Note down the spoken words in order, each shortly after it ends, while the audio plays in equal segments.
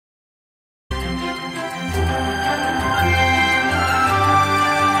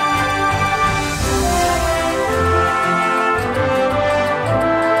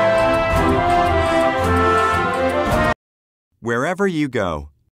Wherever you go.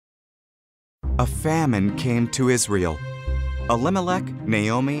 A famine came to Israel. Elimelech,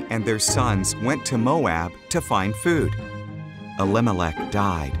 Naomi, and their sons went to Moab to find food. Elimelech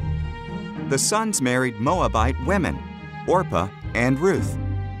died. The sons married Moabite women, Orpah and Ruth.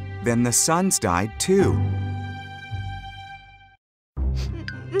 Then the sons died too.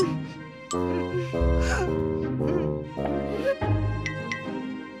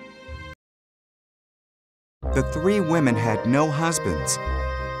 The three women had no husbands.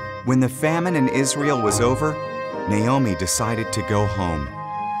 When the famine in Israel was over, Naomi decided to go home.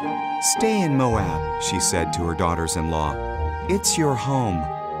 "Stay in Moab," she said to her daughters-in-law. "It's your home."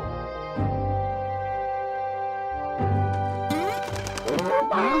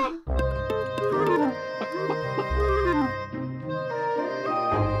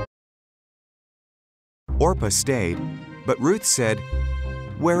 Orpah stayed, but Ruth said,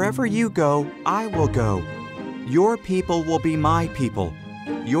 "Wherever you go, I will go. Your people will be my people.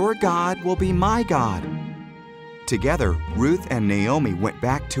 Your God will be my God." Together, Ruth and Naomi went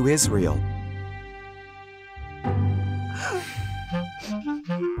back to Israel.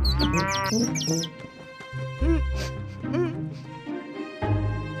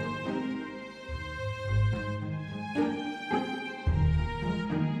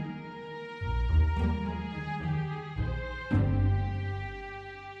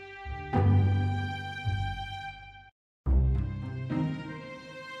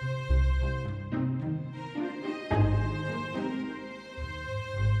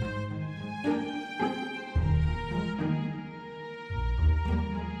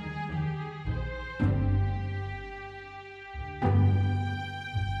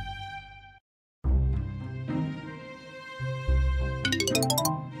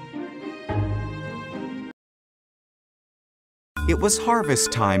 It was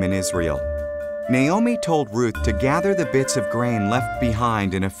harvest time in Israel. Naomi told Ruth to gather the bits of grain left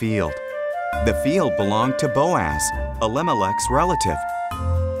behind in a field. The field belonged to Boaz, Elimelech's relative.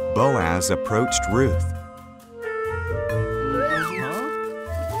 Boaz approached Ruth.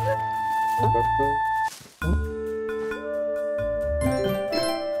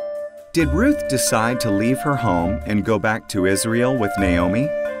 Did Ruth decide to leave her home and go back to Israel with Naomi?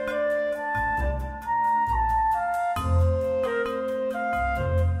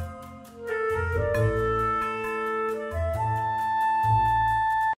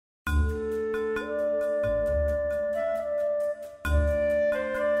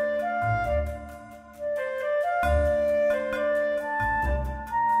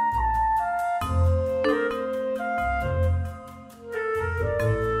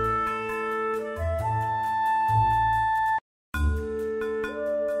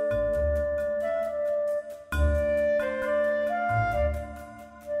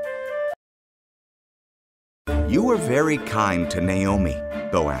 "You were very kind to Naomi,"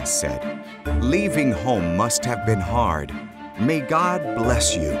 Boaz said. "Leaving home must have been hard. May God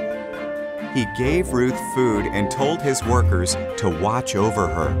bless you." He gave Ruth food and told his workers to watch over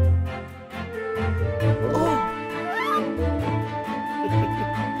her.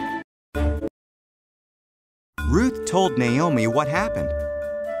 Ruth told Naomi what happened.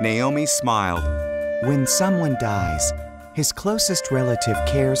 Naomi smiled. "When someone dies, his closest relative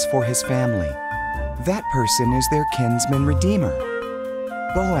cares for his family. That person is their kinsman redeemer.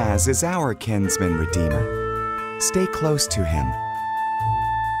 Boaz is our kinsman redeemer. Stay close to him."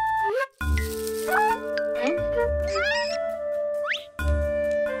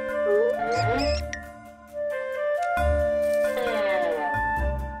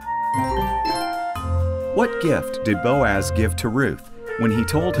 What gift did Boaz give to Ruth when he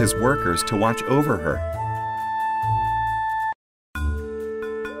told his workers to watch over her?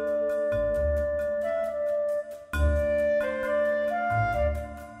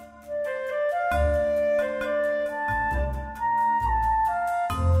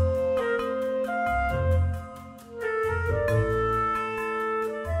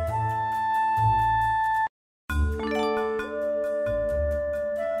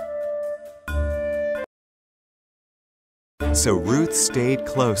 So Ruth stayed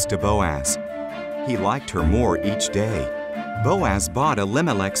close to Boaz. He liked her more each day. Boaz bought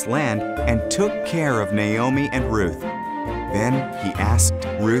Elimelech's land and took care of Naomi and Ruth. Then he asked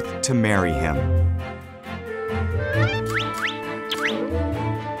Ruth to marry him.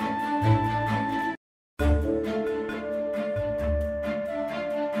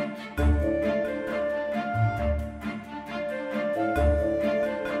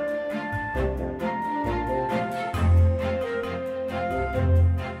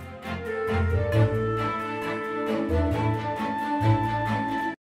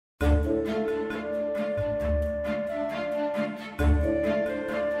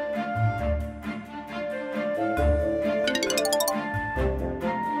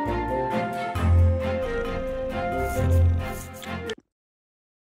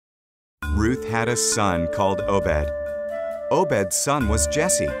 had a son called Obed. Obed's son was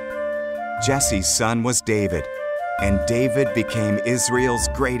Jesse. Jesse's son was David, and David became Israel's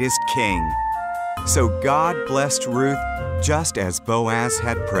greatest king. So God blessed Ruth just as Boaz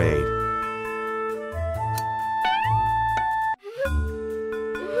had prayed.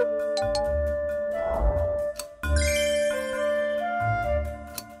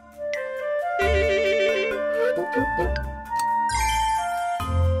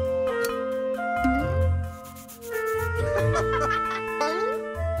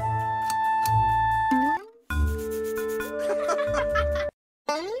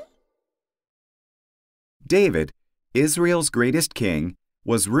 David, Israel's greatest king,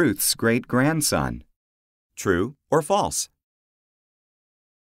 was Ruth's great-grandson. True or false?